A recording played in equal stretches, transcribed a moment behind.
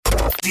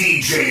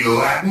DJ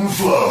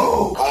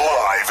LatinFlow,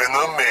 live in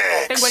the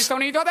mix. Tengo el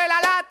sonido de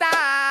la lata.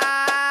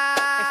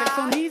 Es el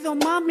sonido,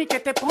 mami, que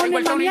te pone Tengo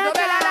el sonido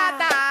maniaca. de la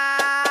lata.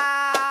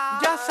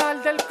 Ya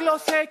sal del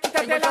closet,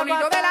 quítate Tengo el la sonido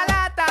bata. de la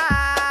lata.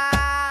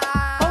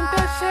 Ponte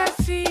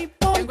sexy,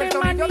 Tengo ponte el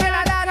sonido de la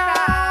maniaca.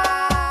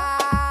 lata.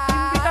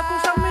 Invita a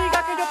tus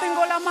amigas que yo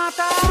tengo la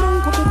mata.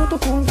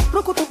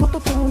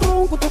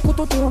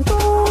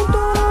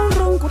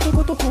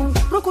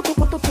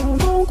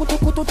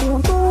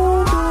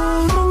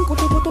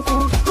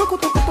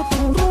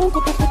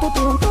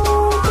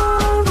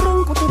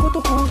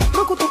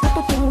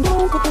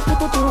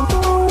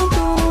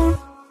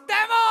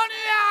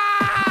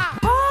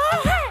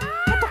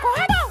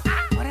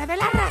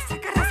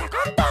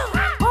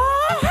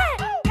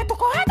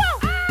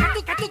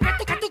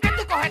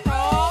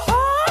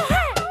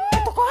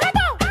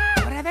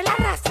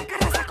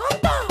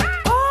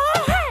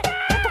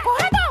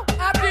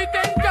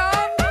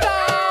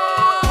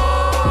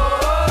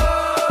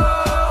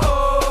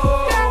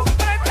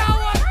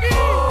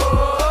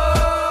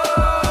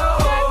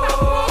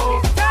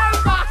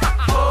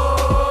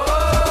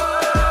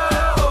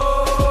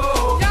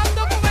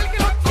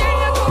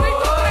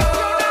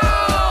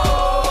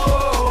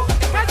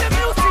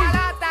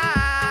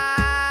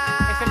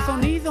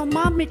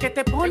 Mami, que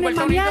te pone Tengo el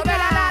sonido maniaca. de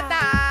la lata.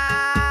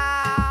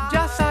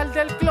 Ya sal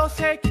del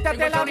closet, quítate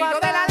Tengo el la sonido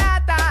bata. de la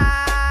lata.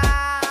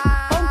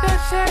 Ponte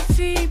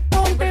sexy,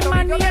 ponte Tengo el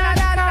sonido de la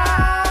maniaca.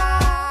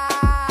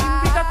 lata.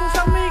 Invita a tus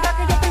amigas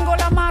que yo tengo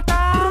la mata.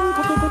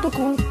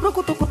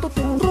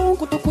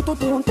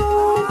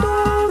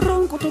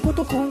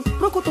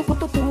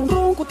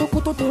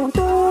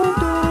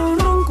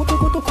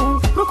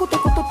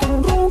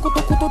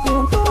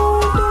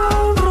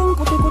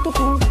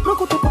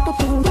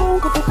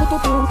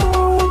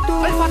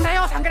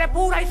 Olfateo, sangre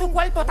pura y su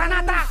cuerpo tan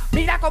ata.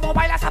 Mira cómo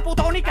baila esa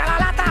putónica la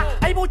lata.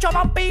 Hay muchos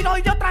vampiros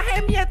y yo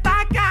traje mi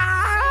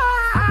estaca.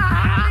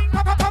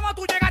 ¿Cómo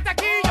tú llegaste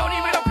aquí? Yo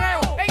ni me lo creo.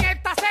 En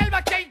esta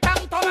selva que hay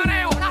tanto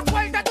mareo. La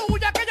suerte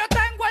tuya que yo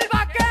tengo el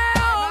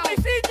vaqueo. Mis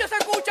sitios se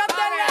escuchan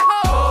de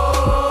lejos.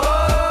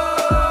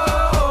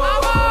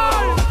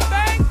 Amor,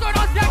 ven,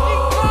 conoce a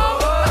King Kong.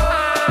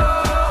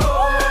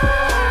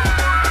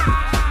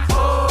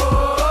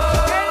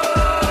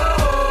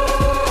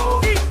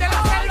 Y de la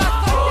selva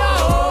soy yo.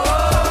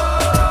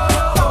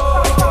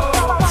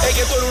 Es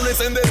que tú eres una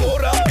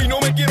encendedora y no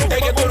me quiero que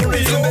tú eres una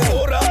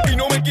encendedora y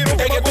no me quiero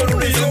que tú eres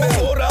una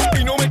encendedora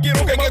y no me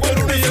quiero que tú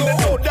eres una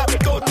encendedora.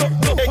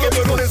 Es que tú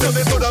eres una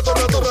encendedora,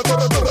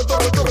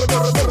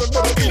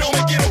 y no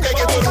me quiero que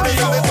tú eres una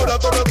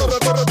encendedora,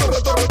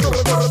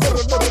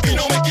 y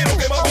no me quiero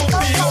quemar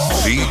contigo.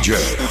 DJ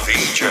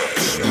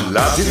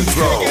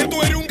LatinFlow. Que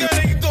tú eres un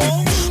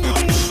garitón,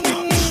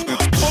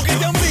 porque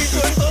te han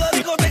visto en toda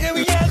discoteca de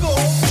Villago.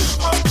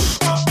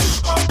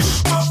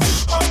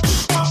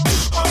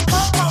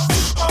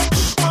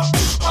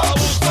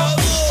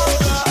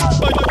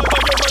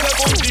 Vaya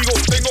contigo,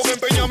 tengo que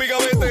empeñar mi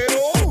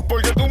gavetero,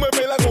 porque tú me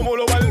pelas como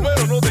los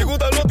barberos. No te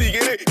gustan los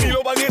tigres ni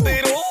los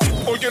bagueteros,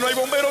 porque no hay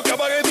bombero que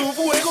apague tu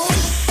fuego.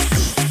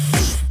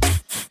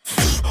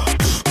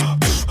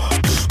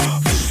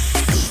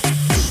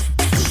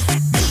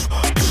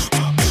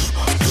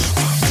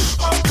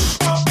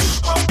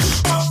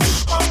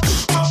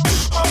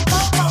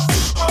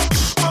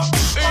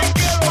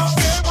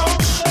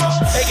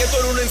 Es que tú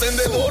eres una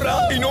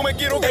encendedora y no me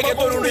quiero que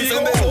tú eres una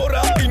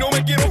encendedora y no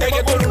me quiero que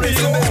tú eres una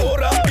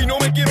encendedora y no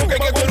me quiero que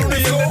tú eres una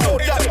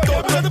encendedora. Es que tú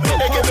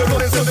eres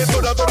una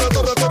encendedora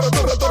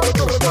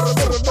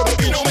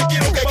y no me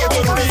quiero que tú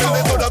eres una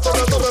encendedora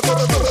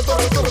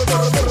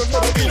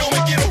y no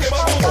me quiero que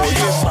va contigo.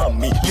 Oye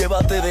mami,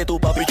 llévate de tu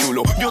papi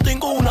chulo. Yo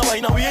tengo una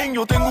vaina bien,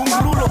 yo tengo un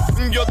rulo.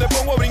 Yo te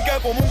pongo a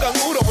brincar como un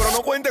canguro, pero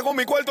no cuentes con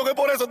mi cuarto que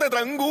por eso te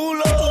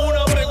trangulo.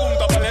 Una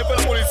pregunta para el jefe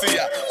de la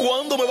policía: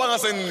 ¿cuándo me van a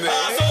ascender?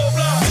 ¡A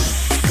soplar!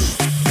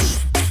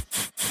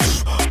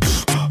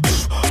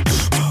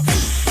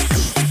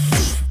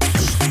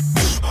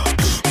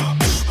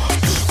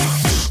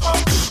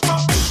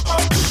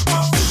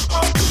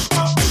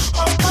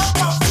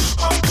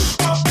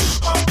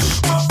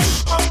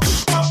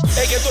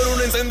 Es que tú eres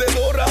una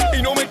encendedora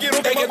y no me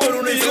quiero que tú eres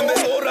una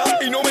encendedora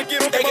y no me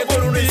quiero que tú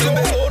eres una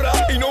encendedora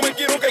y no me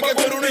quiero que tú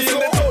eres una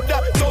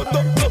encendedora.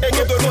 Es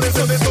que tú eres una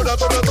encendedora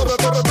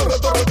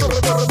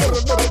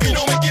y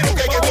no me quiero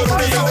que tú eres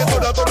una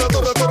encendedora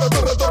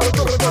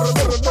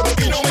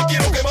y no me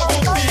quiero quemar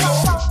contigo.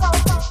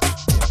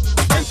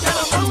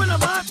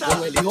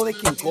 Con el hijo de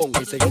King Kong,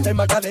 el segundo en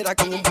macadera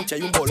con un buche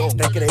y un bolón.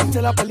 Te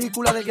creíste la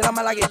película del gran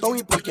malaguetón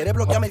y por querer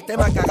bloquearme el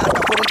tema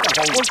cagaste por el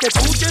cajón. Porque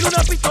tú tienes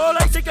una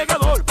pistola y sí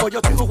cagador. Pues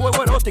yo tengo un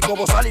juego erótico,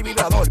 bozal y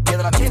vibrador,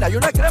 piedra china y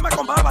una crema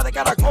con baba de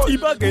caracol. ¿Y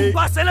para qué?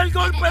 Va a ser el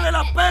golpe de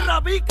la perra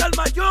Vica el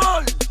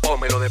mayor.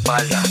 Pómelo de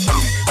espalda.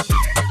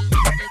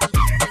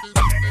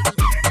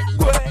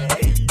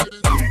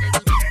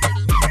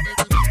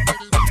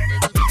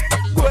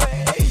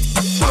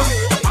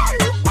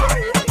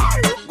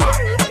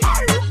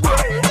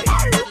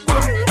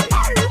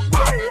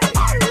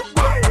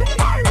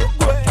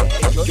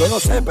 Yo no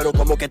sé, pero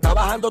como que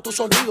estabas bajando tu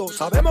sonido.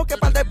 Sabemos que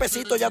par de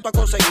pesitos ya tú has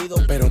conseguido,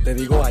 pero te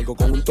digo algo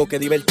con un toque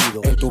divertido.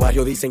 En tu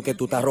barrio dicen que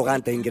tú estás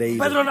arrogante e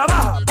increíble. Pedro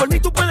Navaja, por mí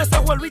tú puedes ser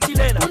Juan Luis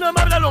Chilena. Una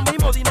madre lo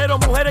mismo, dinero,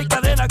 mujeres y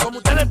cadena. Como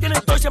ustedes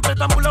tienen todo, siempre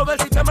están burlados del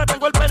sistema.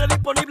 Tengo el pene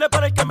disponible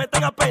para el que me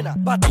tenga pena.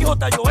 Batijo,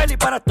 Tayoel y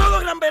para todo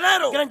gran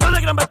velero. Gran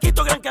cole, gran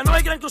barquito, gran canoa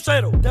y gran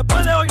crucero.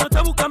 Después de hoy no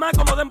te busca más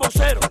como Dembow.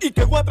 ¿Y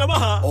qué voy a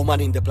trabajar? O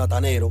manín de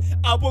platanero.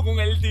 Ah, pues con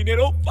el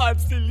dinero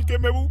fácil que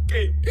me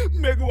busqué,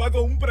 me voy a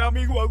comprar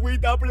mi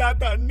guaguita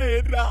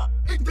platanera.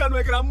 Ya no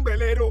es gran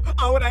velero,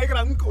 ahora es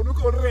gran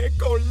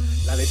récord.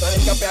 La letra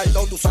del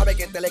campeón, tú sabes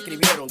que te la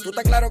escribieron. Tú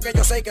estás claro que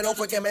yo sé que no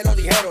fue que me lo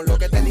dijeron. Lo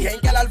que te dije en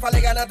que al alfa le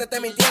ganaste te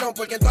mintieron,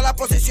 porque en todas las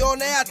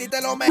posiciones a ti te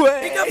lo me... ¿Y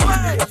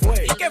qué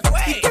fue? ¿Y qué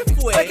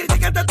fue? Me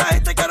criticaste a esta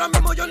gente que ahora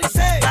mismo yo ni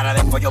sé. Cara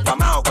de pollo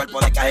pamao, cuerpo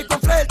de caja y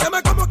con fle. El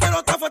tema como que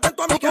no te fue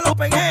tanto a mí que lo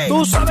pegué.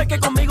 Tú sabes que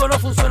conmigo no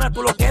funciona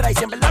tu loquera. Y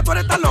si en verdad tú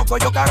eres tan loco,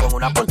 yo cago en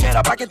una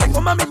ponchera pa' que te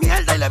coma mi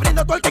mierda y le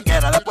brindo todo el que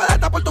quiera. Después de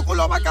estar por tu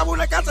culo va a acabar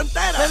una casa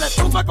entera. De la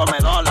estufa,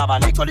 comedor, la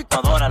abanico,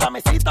 licuadora, la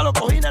mesita, los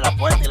cojines, la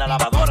puerta y la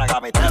lavadora,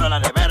 gavetero, la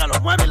nevera,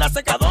 los muebles y la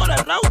secadora,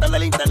 el router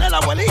del internet, la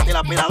abuelita y la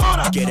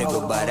aspiradora. Quiere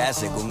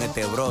compararse con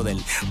este brother,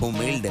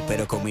 humilde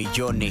pero con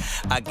millones.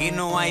 Aquí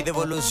no hay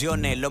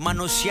devoluciones, lo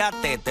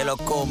manunciaste, te lo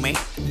come.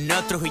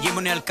 No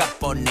trujillimos ni al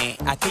capone.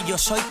 Aquí yo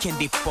soy quien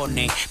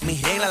dispone.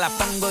 Mis reglas las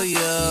pongo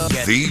yo.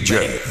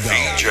 DJ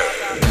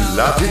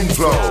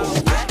LatinFlow.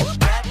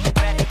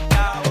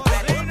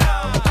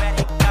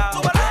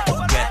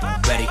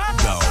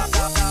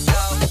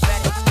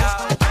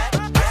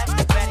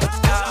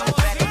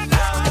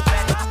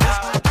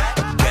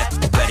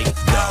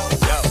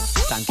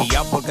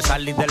 Porque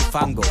salí del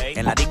fango,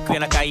 en la disco y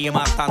en la calle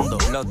matando.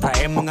 Lo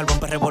traemos en el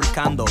bumper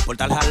revolcando, por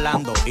estar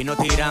jalando y no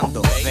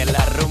tirando. De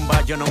la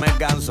rumba yo no me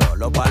canso,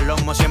 los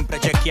palomos siempre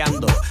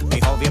chequeando. Mi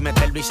hobby es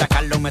meterlo y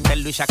sacarlo en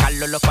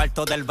los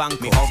cuartos del banco.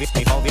 Mi hobby es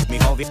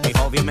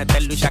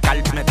meterlo y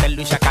sacarlo, Mi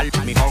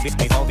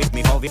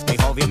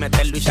hobby es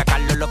meterlo y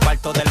sacarlo en los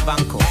cuartos del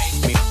banco. Mi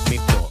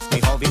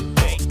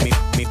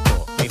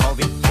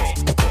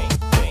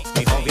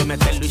hobby es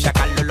meterlo y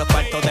sacarlo en los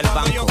cuartos del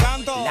banco.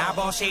 La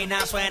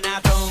bocina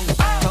suena tum,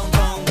 tum,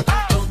 tum,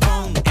 tum,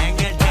 tum. En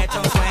el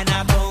techo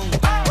suena tum, tum,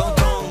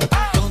 tum,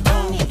 tum,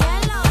 tum.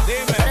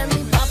 Dime. Tú eres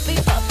mi papi,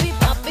 papi,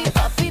 papi,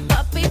 papi,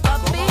 papi,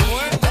 papi.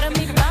 Tú eres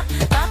mi papi,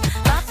 papi.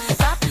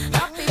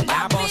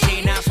 La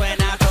bocina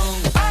suena tum,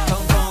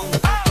 tum, tum,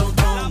 tum,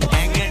 tum.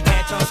 En el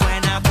techo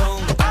suena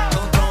tum, tum,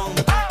 tum,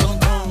 tum,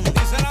 tum.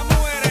 Dice la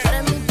mujer. Tú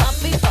eres mi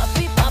papi,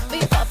 papi, papi,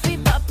 papi,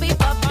 papi,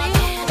 papi.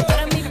 Tú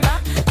eres mi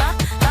papi,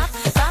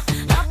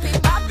 papi,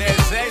 papi. De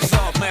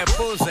sexo me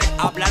puse a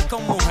hablar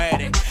con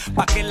mujeres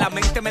pa' que la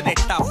mente me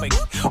destapen.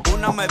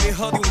 Una me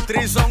dijo de un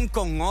trison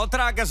con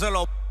otra que se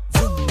lo...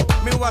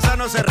 Mi WhatsApp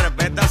no se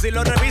respeta, si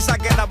lo revisa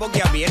queda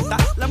boquiabierta.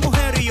 La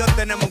mujer y yo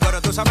tenemos un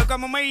coro, ¿tú sabes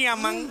cómo me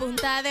llaman?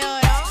 Punta de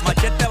oro.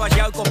 Machete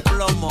vaciado con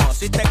plomo,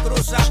 si te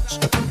cruzas.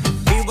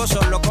 Vivo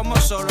solo, como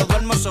solo,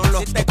 duermo solo.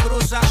 Si te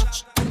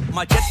cruzas,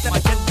 machete,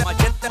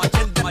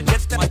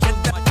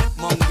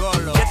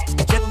 mongolo.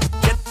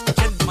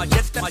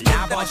 Machete,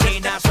 la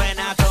bocina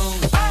suena tum,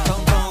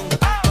 tum, tum,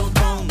 tum,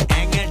 tum.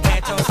 En el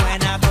techo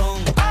suena tum,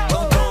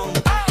 tum, tum,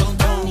 tum,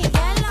 tum.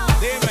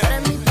 Dime. Tú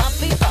eres mi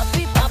papi,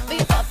 papi, papi,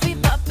 papi,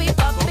 papi,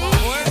 papi. Tú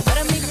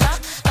eres mi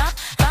papi.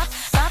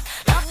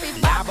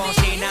 La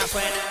bocina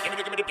suena.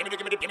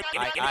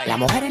 La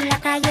mujer en la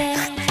calle,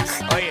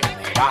 Oye,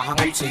 Bajan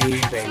el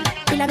chispe,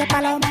 pila de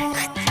palomo.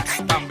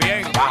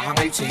 también. bajan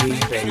el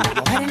chispe, La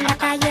mujer en la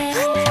calle,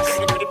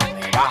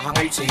 bajan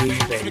el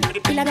chispe,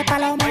 pila de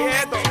palomo.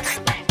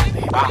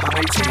 bajan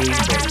el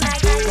chispe.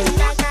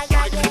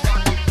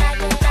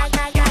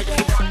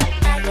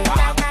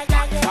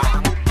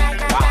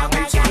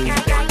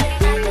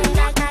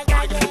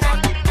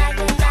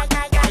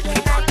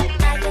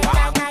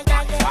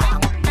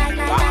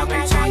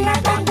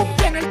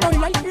 Tiene el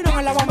toilet y no en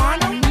el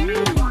lavamanos.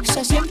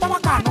 Se siente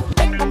bacano.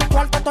 Tengo mi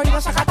cuarto, estoy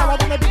desacatado.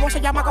 Donde vivo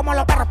se llama como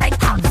los perros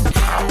penca.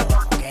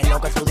 ¿Qué es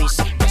lo que tú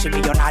dices? Yo soy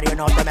millonario y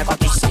no te me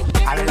cotices.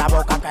 Abre la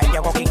boca que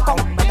llegó King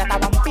Kong. Vete a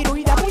vampiro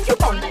y dame un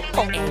chupón.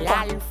 Con el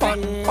alfa.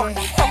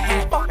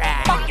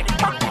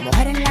 La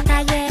mujer en la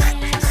calle,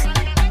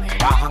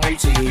 Bajan el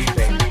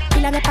chispe,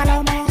 pila de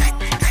palomo.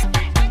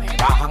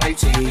 bajan el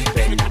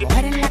chispe, La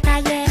mujer en la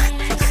calle,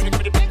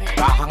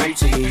 bajan el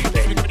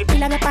chispe.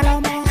 pila de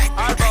palomo.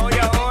 Algo y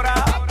ahora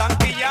tan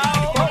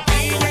pillado.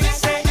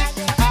 Fíjense,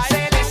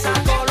 se le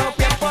sacó los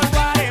pies por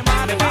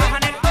barema.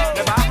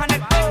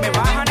 Me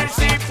bajan el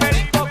zipper.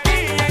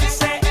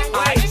 Fíjense,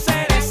 ahí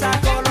se le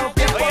sacó los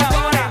pies por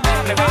barema.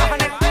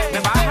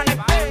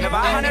 Me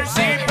bajan el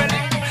zipper.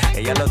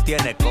 Ella lo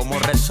tiene como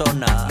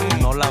resona,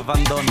 no la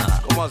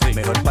abandona. ¿Cómo así?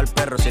 Mejor para el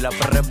perro si la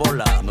perra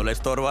bola, no le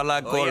estorba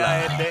la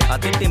cola. A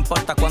ti te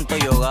importa cuánto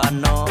yo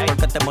gano,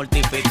 porque te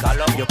multiplica.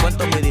 Yo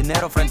cuento mi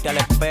dinero frente al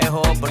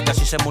espejo, porque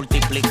así se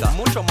multiplica.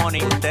 Mucho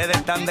money, ustedes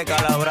están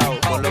descalabrados,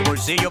 con los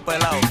bolsillos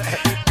pelados.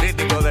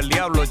 Crítico del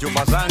diablo,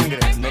 chupa sangre,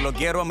 no lo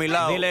quiero a mi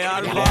lado. Dile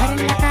algo. La mujer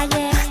en la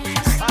calle,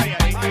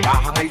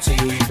 Bajan el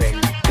chispe,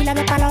 pila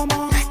de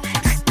palomo.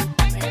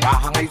 me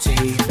bajan el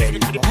zipper.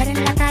 Mujer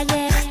en la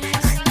calle,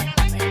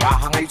 Me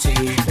bajan el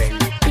zipper.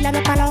 pila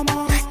de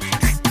palomo.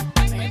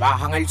 Me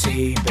bajan el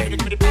zipper.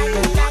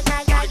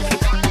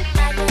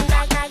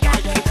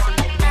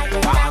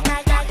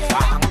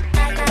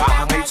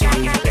 Bajan el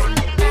zipper.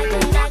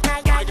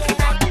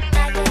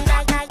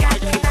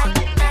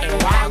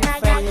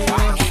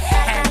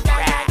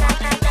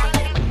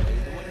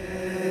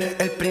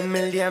 El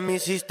primer día me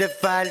hiciste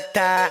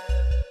falta,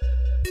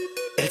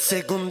 el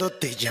segundo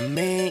te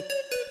llamé,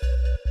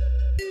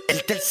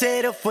 el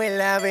tercero fue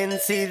la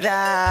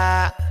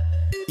vencida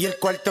y el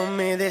cuarto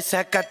me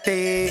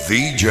desacaté.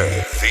 DJ,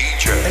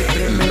 El primer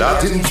día me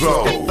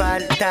LatinFlow. hiciste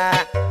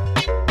falta,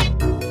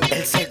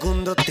 el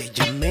segundo te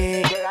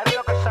llamé,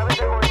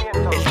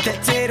 el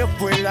tercero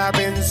fue la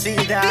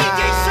vencida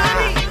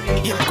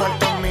y el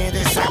cuarto me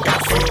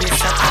desacaté.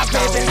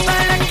 Bebé,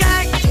 ¿para